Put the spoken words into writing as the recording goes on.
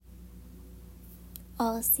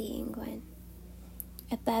all-seeing one,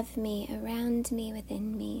 above me, around me,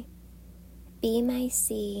 within me. Be my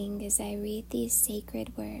seeing as I read these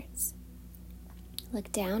sacred words.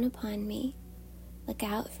 Look down upon me, look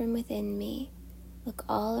out from within me, look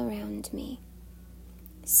all around me.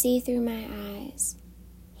 See through my eyes,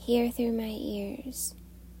 hear through my ears,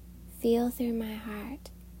 feel through my heart.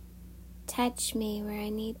 Touch me where I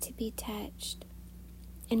need to be touched.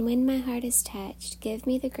 And when my heart is touched, give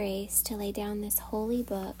me the grace to lay down this holy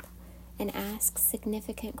book and ask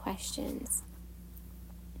significant questions.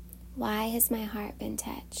 Why has my heart been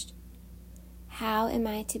touched? How am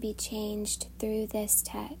I to be changed through this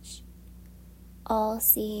touch?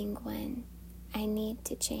 All-seeing one, I need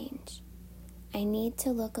to change. I need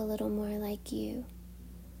to look a little more like you.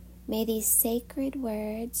 May these sacred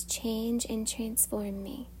words change and transform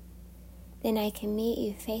me. Then I can meet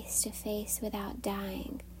you face to face without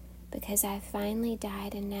dying, because I've finally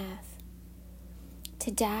died enough. To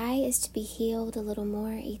die is to be healed a little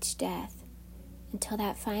more each death, until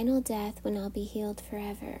that final death when I'll be healed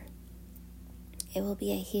forever. It will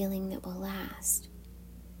be a healing that will last.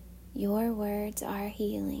 Your words are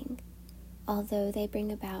healing, although they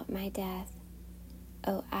bring about my death.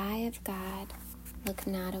 O eye of God, look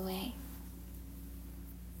not away.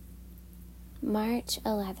 March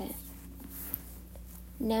 11th.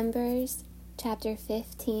 Numbers chapter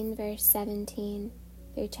 15 verse 17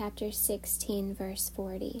 through chapter 16 verse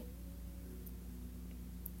 40.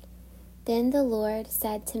 Then the Lord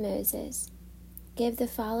said to Moses, "Give the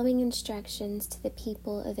following instructions to the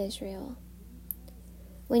people of Israel.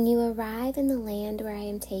 When you arrive in the land where I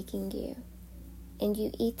am taking you, and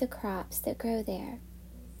you eat the crops that grow there,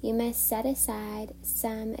 you must set aside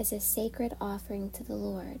some as a sacred offering to the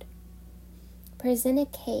Lord. Present a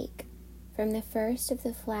cake from the first of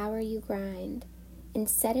the flour you grind, and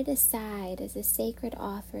set it aside as a sacred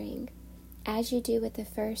offering, as you do with the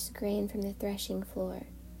first grain from the threshing floor.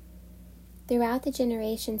 Throughout the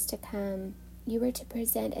generations to come, you are to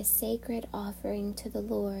present a sacred offering to the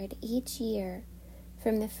Lord each year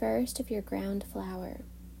from the first of your ground flour.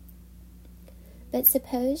 But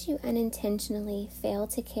suppose you unintentionally fail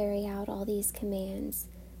to carry out all these commands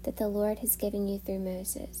that the Lord has given you through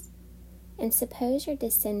Moses. And suppose your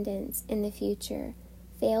descendants in the future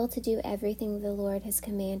fail to do everything the Lord has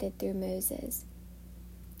commanded through Moses.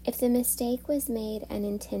 If the mistake was made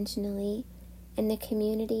unintentionally and the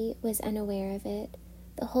community was unaware of it,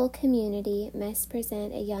 the whole community must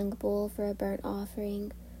present a young bull for a burnt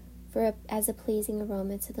offering as a pleasing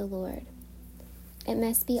aroma to the Lord. It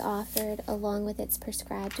must be offered along with its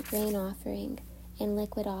prescribed grain offering and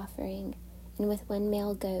liquid offering, and with one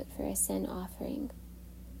male goat for a sin offering.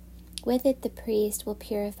 With it the priest will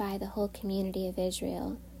purify the whole community of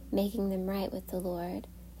Israel, making them right with the Lord,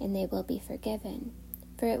 and they will be forgiven,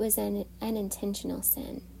 for it was an unintentional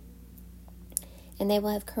sin. And they will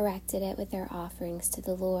have corrected it with their offerings to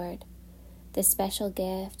the Lord, the special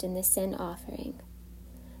gift and the sin offering.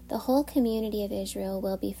 The whole community of Israel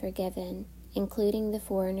will be forgiven, including the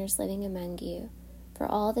foreigners living among you, for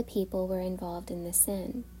all the people were involved in the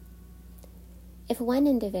sin. If one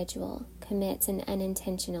individual commits an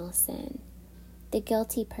unintentional sin, the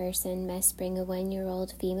guilty person must bring a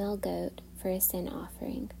 1-year-old female goat for a sin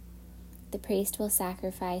offering. The priest will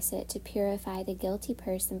sacrifice it to purify the guilty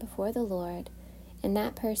person before the Lord, and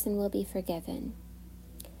that person will be forgiven.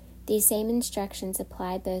 These same instructions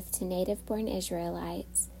apply both to native-born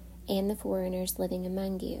Israelites and the foreigners living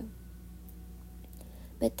among you.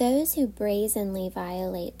 But those who brazenly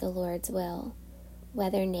violate the Lord's will,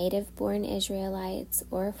 whether native-born Israelites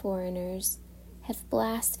or foreigners, have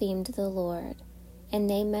blasphemed the Lord, and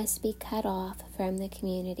they must be cut off from the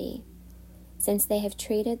community, since they have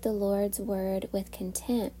treated the Lord's word with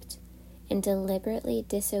contempt and deliberately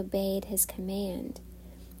disobeyed his command.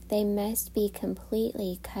 They must be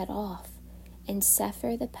completely cut off and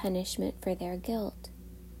suffer the punishment for their guilt.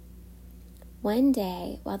 One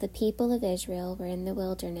day, while the people of Israel were in the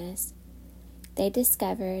wilderness, they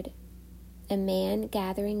discovered a man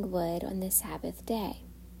gathering wood on the Sabbath day.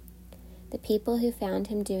 The people who found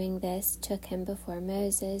him doing this took him before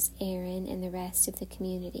Moses, Aaron, and the rest of the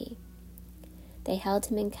community. They held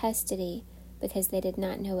him in custody because they did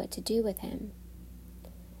not know what to do with him.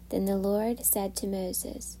 Then the Lord said to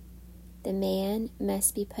Moses, "The man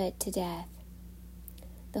must be put to death.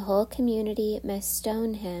 The whole community must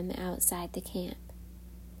stone him outside the camp."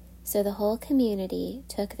 So the whole community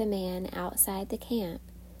took the man outside the camp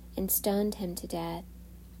and stoned him to death,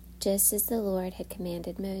 just as the Lord had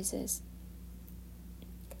commanded Moses.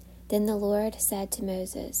 Then the Lord said to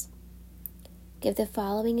Moses, "Give the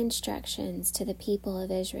following instructions to the people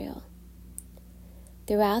of Israel.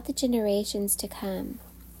 Throughout the generations to come,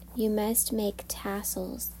 you must make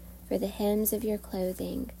tassels for the hems of your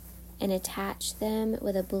clothing and attach them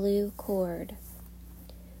with a blue cord.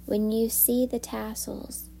 When you see the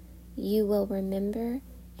tassels, you will remember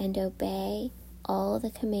and obey all the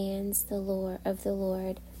commands of the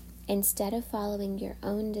Lord instead of following your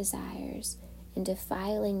own desires and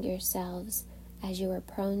defiling yourselves as you are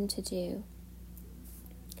prone to do.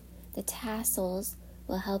 The tassels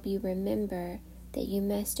will help you remember that you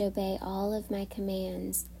must obey all of my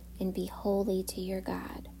commands and be holy to your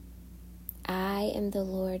God. I am the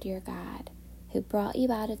Lord your God, who brought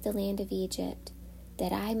you out of the land of Egypt,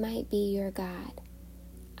 that I might be your God.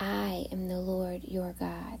 I am the Lord your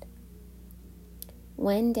God.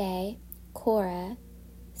 One day, Korah,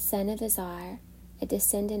 son of Azar, a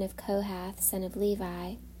descendant of Kohath, son of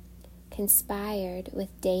Levi, conspired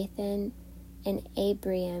with Dathan and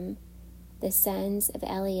Abiram, the sons of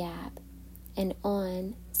Eliab, and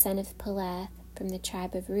On, son of Peleth, from the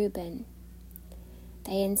tribe of Reuben.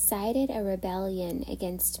 They incited a rebellion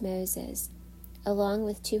against Moses, along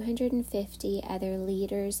with 250 other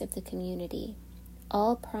leaders of the community,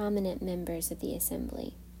 all prominent members of the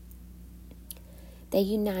assembly. They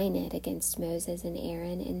united against Moses and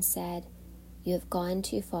Aaron and said, "You have gone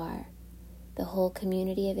too far. The whole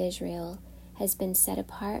community of Israel has been set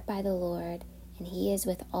apart by the Lord, and he is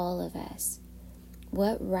with all of us.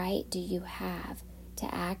 What right do you have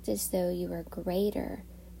to act as though you are greater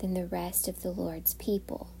than the rest of the Lord's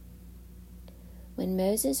people?" When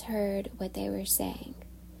Moses heard what they were saying,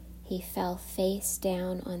 he fell face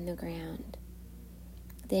down on the ground.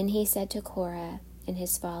 Then he said to Korah and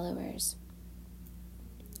his followers,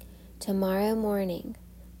 "Tomorrow morning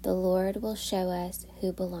the Lord will show us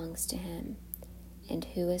who belongs to him and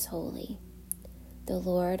who is holy. The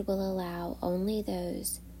Lord will allow only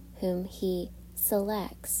those whom he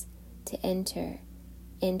selects to enter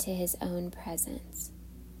into his own presence.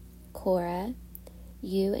 Korah,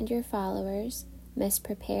 you and your followers must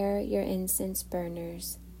prepare your incense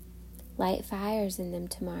burners. Light fires in them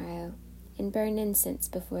tomorrow and burn incense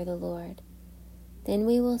before the Lord. Then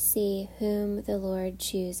we will see whom the Lord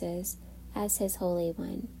chooses as his Holy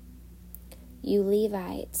One. You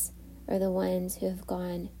Levites are the ones who have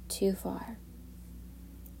gone too far."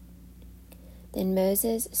 Then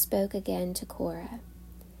Moses spoke again to Korah.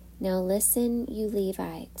 "Now listen, you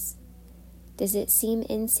Levites. Does it seem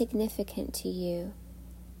insignificant to you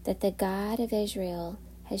that the God of Israel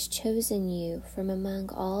has chosen you from among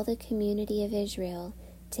all the community of Israel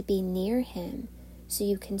to be near him, so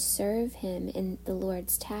you can serve him in the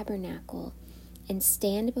Lord's tabernacle and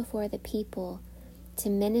stand before the people to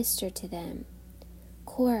minister to them?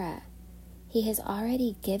 Korah, he has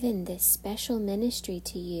already given this special ministry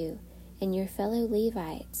to you and your fellow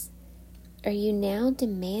Levites. Are you now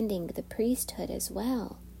demanding the priesthood as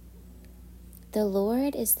well? The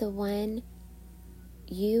Lord is the one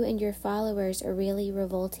you and your followers are really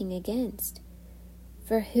revolting against.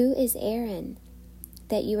 For who is Aaron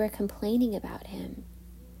that you are complaining about him?"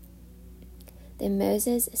 Then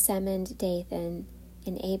Moses summoned Dathan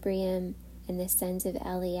and Abiram and the sons of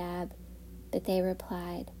Eliab, but they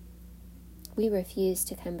replied, "We refuse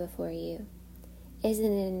to come before you.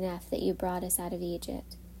 Isn't it enough that you brought us out of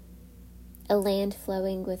Egypt, a land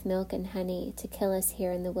flowing with milk and honey, to kill us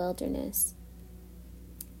here in the wilderness?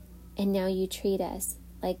 And now you treat us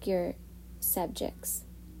like your subjects.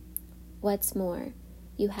 What's more,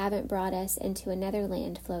 you haven't brought us into another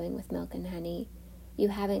land flowing with milk and honey. You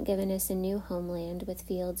haven't given us a new homeland with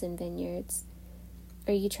fields and vineyards.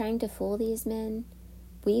 Are you trying to fool these men?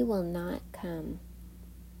 We will not come."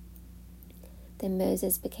 Then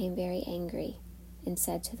Moses became very angry and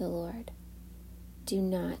said to the Lord, "Do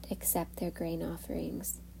not accept their grain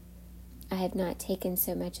offerings. I have not taken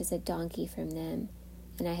so much as a donkey from them,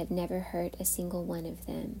 and I have never hurt a single one of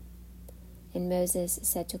them." And Moses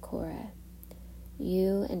said to Korah,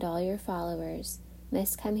 "You and all your followers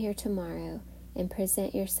must come here tomorrow and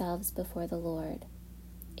present yourselves before the Lord.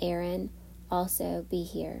 Aaron also be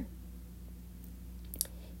here.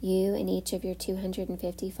 You and each of your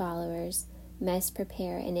 250 followers must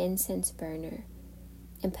prepare an incense burner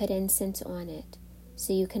and put incense on it,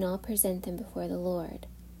 so you can all present them before the Lord.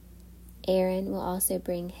 Aaron will also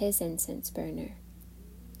bring his incense burner."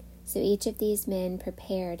 So each of these men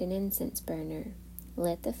prepared an incense burner,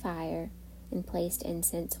 lit the fire, and placed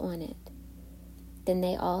incense on it. Then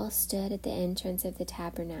they all stood at the entrance of the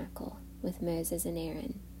tabernacle with Moses and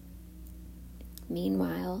Aaron.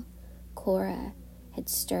 Meanwhile, Korah had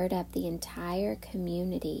stirred up the entire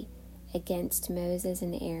community against Moses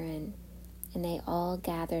and Aaron, and they all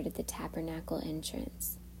gathered at the tabernacle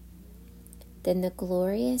entrance. Then the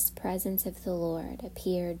glorious presence of the Lord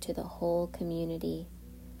appeared to the whole community.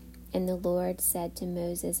 And the Lord said to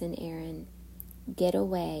Moses and Aaron, "Get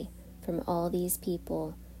away from all these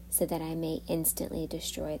people so that I may instantly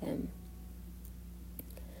destroy them."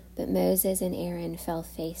 But Moses and Aaron fell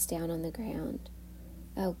face down on the ground.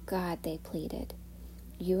 "Oh God," they pleaded,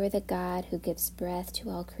 "you are the God who gives breath to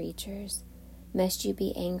all creatures. Must you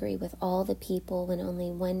be angry with all the people when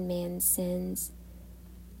only one man sins?"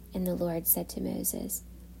 And the Lord said to Moses,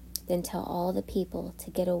 "Then tell all the people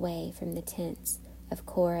to get away from the tents of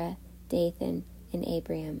Korah, Dathan, and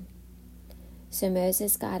Abiram." So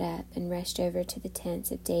Moses got up and rushed over to the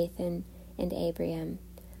tents of Dathan and Abiram,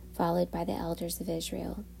 followed by the elders of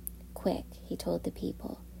Israel. "Quick," he told the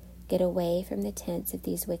people, "get away from the tents of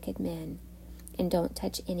these wicked men, and don't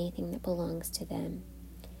touch anything that belongs to them.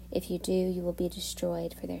 If you do, you will be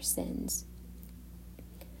destroyed for their sins."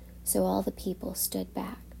 So all the people stood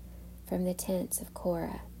back from the tents of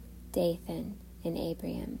Korah, Dathan, and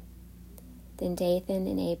Abiram. Then Dathan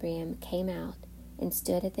and Abiram came out and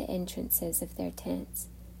stood at the entrances of their tents,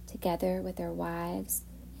 together with their wives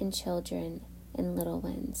and children and little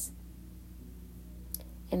ones.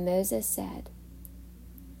 And Moses said,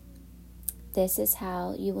 "This is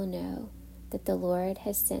how you will know that the Lord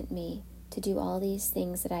has sent me to do all these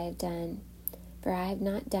things that I have done, for I have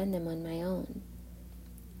not done them on my own.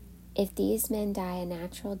 If these men die a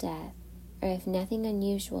natural death, or if nothing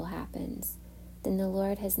unusual happens, then the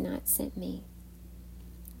Lord has not sent me.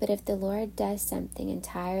 But if the Lord does something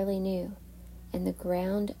entirely new, and the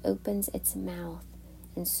ground opens its mouth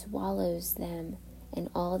and swallows them and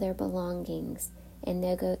all their belongings, and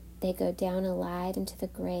they go down alive into the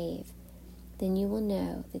grave, then you will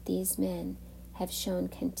know that these men have shown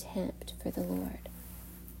contempt for the Lord."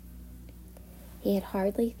 He had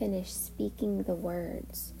hardly finished speaking the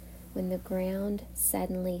words when the ground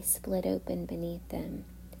suddenly split open beneath them.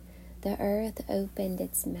 The earth opened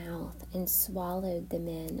its mouth and swallowed the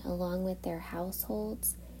men along with their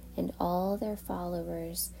households and all their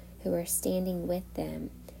followers who were standing with them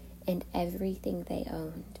and everything they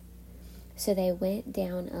owned. So they went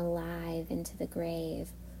down alive into the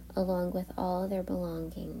grave, along with all their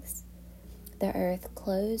belongings. The earth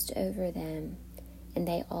closed over them, and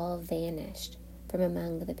they all vanished from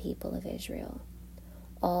among the people of Israel.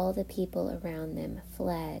 All the people around them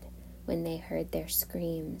fled when they heard their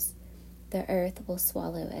screams. "The earth will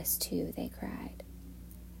swallow us too," they cried.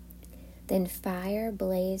 Then fire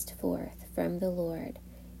blazed forth from the Lord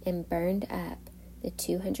and burned up the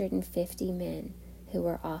 250 men who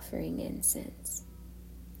were offering incense.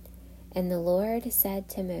 And the Lord said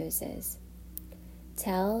to Moses,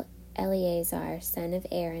 "Tell Eleazar, son of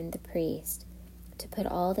Aaron the priest, to put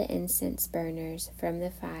all the incense burners from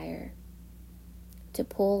the fire, to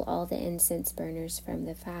pull all the incense burners from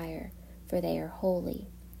the fire, for they are holy.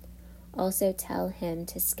 Also tell him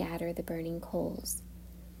to scatter the burning coals.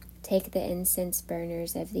 Take the incense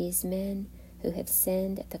burners of these men who have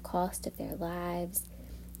sinned at the cost of their lives,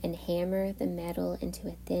 and hammer the metal into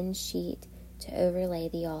a thin sheet to overlay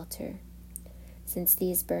the altar. Since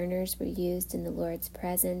these burners were used in the Lord's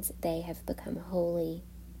presence, they have become holy.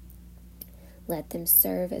 Let them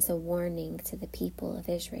serve as a warning to the people of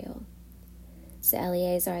Israel." So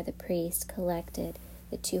Eleazar the priest collected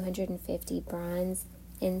the 250 bronze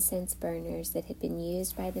incense burners that had been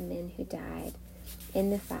used by the men who died in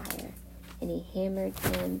the fire, and he hammered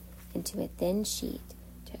them into a thin sheet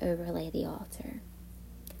to overlay the altar.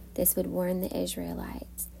 This would warn the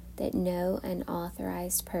Israelites that no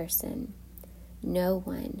unauthorized person, no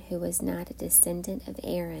one who was not a descendant of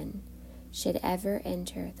Aaron, should ever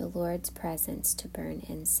enter the Lord's presence to burn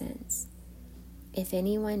incense. If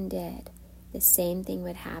anyone did, the same thing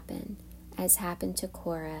would happen as happened to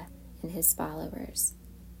Korah and his followers.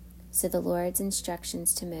 So the Lord's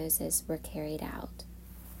instructions to Moses were carried out.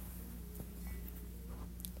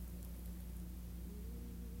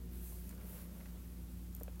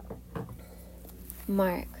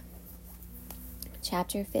 Mark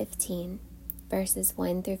chapter 15, verses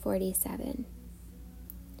 1 through 47.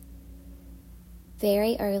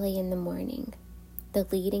 Very early in the morning, the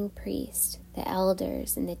leading priest, the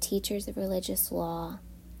elders, and the teachers of religious law,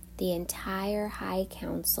 the entire high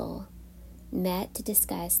council, met to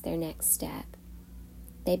discuss their next step.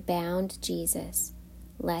 They bound Jesus,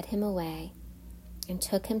 led him away, and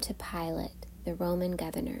took him to Pilate, the Roman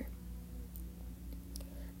governor.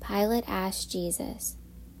 Pilate asked Jesus,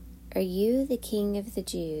 "Are you the king of the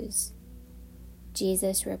Jews?"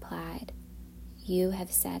 Jesus replied, "You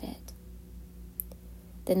have said it."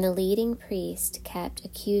 Then the leading priest kept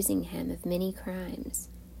accusing him of many crimes,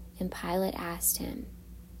 and Pilate asked him,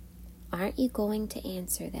 "Aren't you going to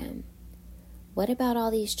answer them? What about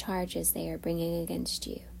all these charges they are bringing against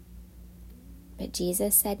you?" But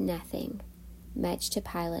Jesus said nothing, much to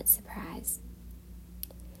Pilate's surprise.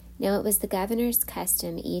 Now it was the governor's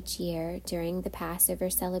custom each year during the Passover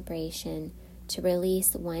celebration to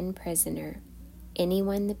release one prisoner,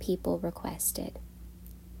 anyone the people requested.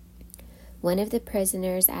 One of the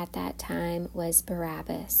prisoners at that time was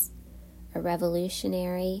Barabbas, a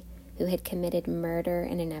revolutionary who had committed murder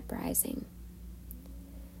in an uprising.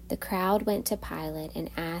 The crowd went to Pilate and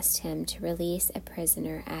asked him to release a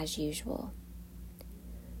prisoner as usual.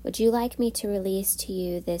 "Would you like me to release to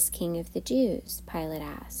you this King of the Jews?" Pilate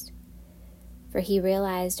asked, for he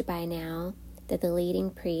realized by now that the leading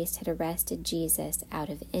priest had arrested Jesus out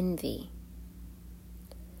of envy.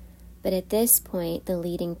 But at this point, the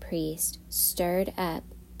leading priest stirred up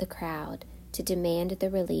the crowd to demand the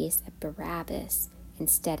release of Barabbas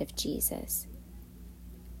instead of Jesus.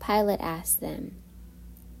 Pilate asked them,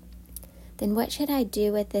 "Then what should I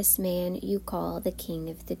do with this man you call the King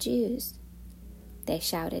of the Jews?" They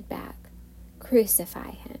shouted back,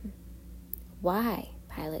 "Crucify him." "Why?"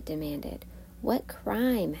 Pilate demanded. "What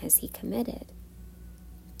crime has he committed?"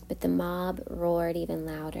 But the mob roared even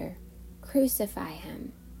louder, "Crucify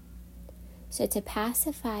him." So to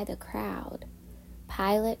pacify the crowd,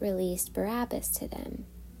 Pilate released Barabbas to them.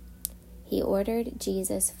 He ordered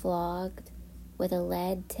Jesus flogged with a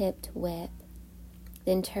lead-tipped whip,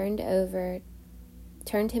 then turned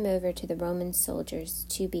him over to the Roman soldiers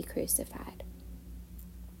to be crucified.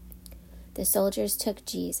 The soldiers took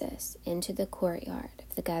Jesus into the courtyard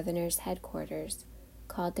of the governor's headquarters,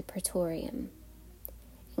 called the Praetorium,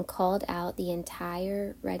 and called out the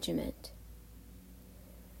entire regiment.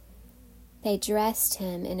 They dressed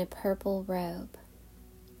him in a purple robe,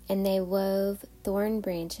 and they wove thorn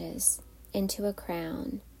branches into a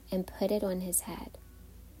crown and put it on his head.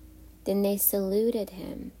 Then they saluted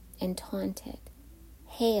him and taunted,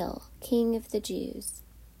 "Hail, King of the Jews!"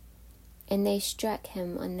 And they struck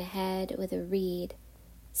him on the head with a reed,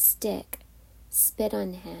 stick, spit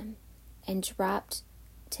on him, and dropped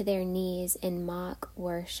to their knees in mock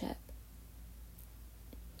worship.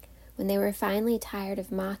 When they were finally tired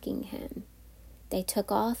of mocking him, they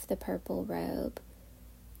took off the purple robe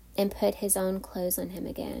and put his own clothes on him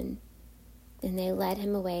again. Then they led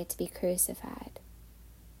him away to be crucified.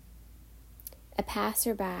 A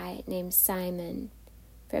passerby named Simon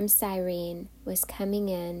from Cyrene was coming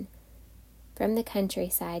in from the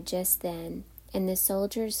countryside just then, and the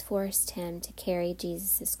soldiers forced him to carry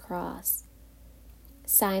Jesus' cross.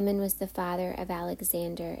 Simon was the father of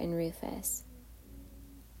Alexander and Rufus.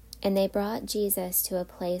 And they brought Jesus to a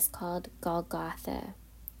place called Golgotha,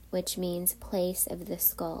 which means place of the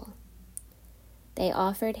skull. They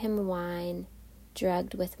offered him wine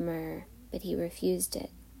drugged with myrrh, but he refused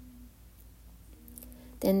it.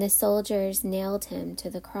 Then the soldiers nailed him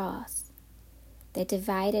to the cross. They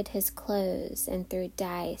divided his clothes and threw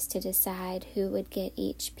dice to decide who would get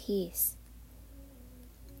each piece.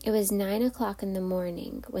 It was 9 o'clock in the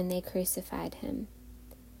morning when they crucified him.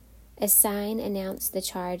 A sign announced the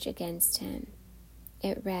charge against him.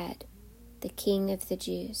 It read, "The King of the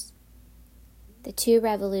Jews." The 2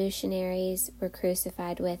 revolutionaries were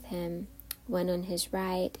crucified with him, one on his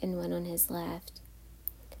right and one on his left.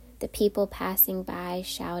 The people passing by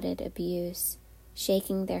shouted abuse,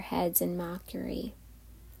 shaking their heads in mockery.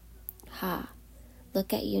 "Ha,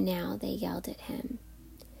 look at you now," they yelled at him.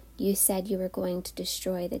 "You said you were going to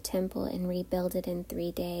destroy the temple and rebuild it in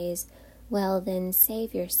 3 days. Well, then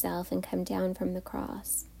save yourself and come down from the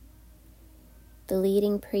cross." The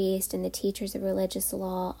leading priest and the teachers of religious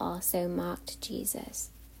law also mocked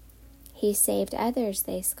Jesus. "He saved others,"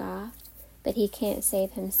 they scoffed, "but he can't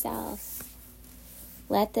save himself.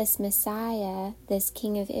 Let this Messiah, this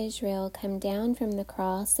King of Israel, come down from the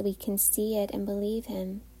cross so we can see it and believe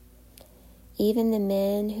him." Even the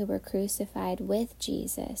men who were crucified with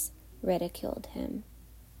Jesus ridiculed him.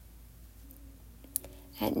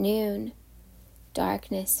 At noon,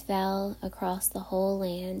 darkness fell across the whole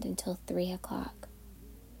land until 3 o'clock.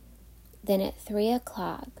 Then at 3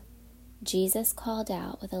 o'clock, Jesus called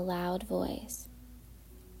out with a loud voice,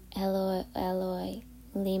 "Eloi, Eloi,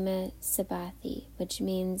 lema sabachthani," which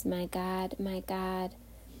means, my God,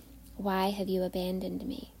 why have you abandoned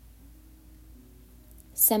me?"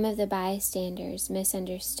 Some of the bystanders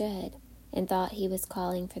misunderstood and thought he was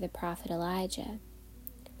calling for the prophet Elijah.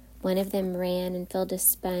 One of them ran and filled a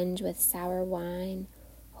sponge with sour wine,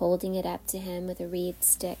 holding it up to him with a reed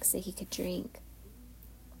stick so he could drink.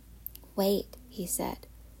 "Wait," he said.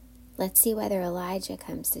 "Let's see whether Elijah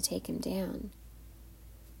comes to take him down."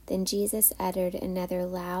 Then Jesus uttered another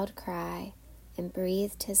loud cry and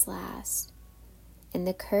breathed his last, and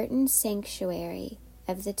the curtained sanctuary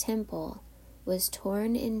of the temple was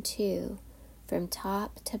torn in two from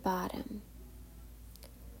top to bottom.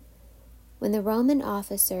 When the Roman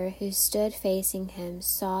officer who stood facing him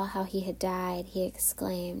saw how he had died, he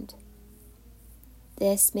exclaimed,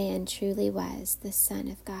 "This man truly was the Son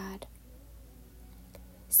of God."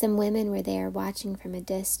 Some women were there watching from a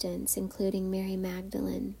distance, including Mary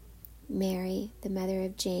Magdalene, Mary, the mother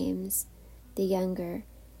of James the younger,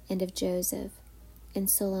 and of Joseph, and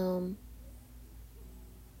Salome.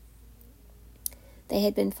 They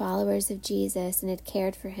had been followers of Jesus and had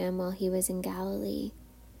cared for him while he was in Galilee.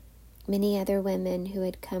 Many other women who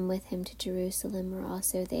had come with him to Jerusalem were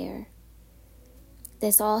also there.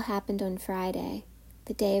 This all happened on Friday,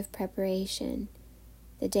 the day of preparation,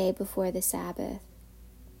 the day before the Sabbath.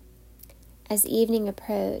 As evening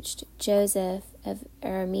approached, Joseph of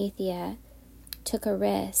Arimathea took a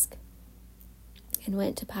risk and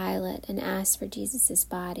went to Pilate and asked for Jesus'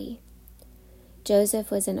 body.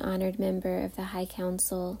 Joseph was an honored member of the High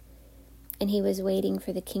Council, and he was waiting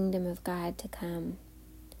for the kingdom of God to come.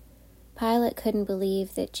 Pilate couldn't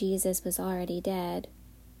believe that Jesus was already dead,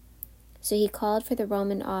 so he called for the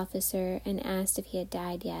Roman officer and asked if he had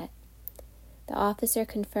died yet. The officer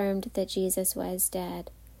confirmed that Jesus was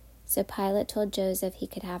dead, so Pilate told Joseph he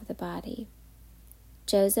could have the body.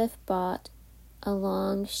 Joseph bought a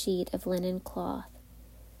long sheet of linen cloth.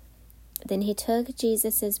 Then he took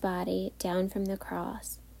Jesus' body down from the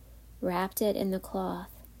cross, wrapped it in the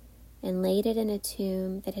cloth, and laid it in a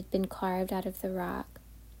tomb that had been carved out of the rock.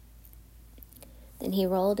 Then he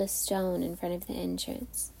rolled a stone in front of the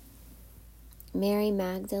entrance. Mary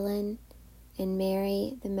Magdalene and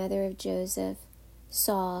Mary, the mother of Joseph,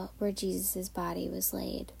 saw where Jesus' body was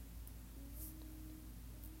laid.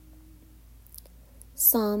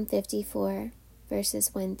 Psalm 54,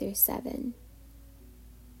 verses 1 through 7.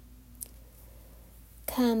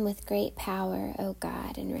 Come with great power, O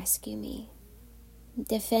God, and rescue me.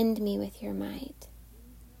 Defend me with your might.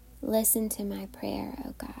 Listen to my prayer,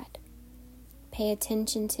 O God. Pay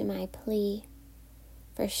attention to my plea,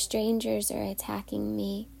 for strangers are attacking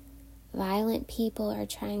me. Violent people are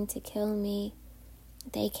trying to kill me.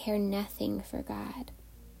 They care nothing for God.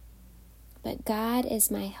 But God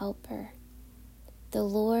is my helper. The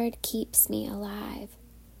Lord keeps me alive.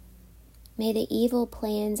 May the evil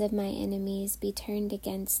plans of my enemies be turned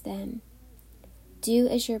against them. Do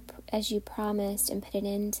as you promised and put an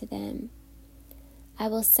end to them. I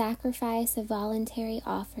will sacrifice a voluntary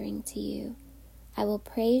offering to you. I will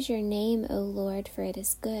praise your name, O Lord, for it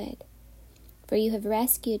is good. For you have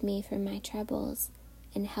rescued me from my troubles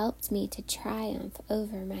and helped me to triumph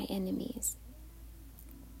over my enemies.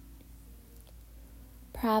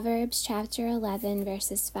 Proverbs chapter 11,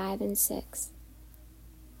 verses 5 and 6.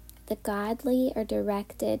 The godly are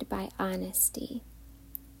directed by honesty.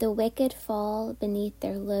 The wicked fall beneath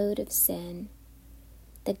their load of sin.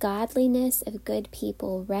 The godliness of good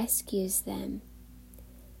people rescues them.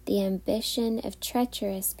 The ambition of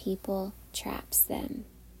treacherous people traps them.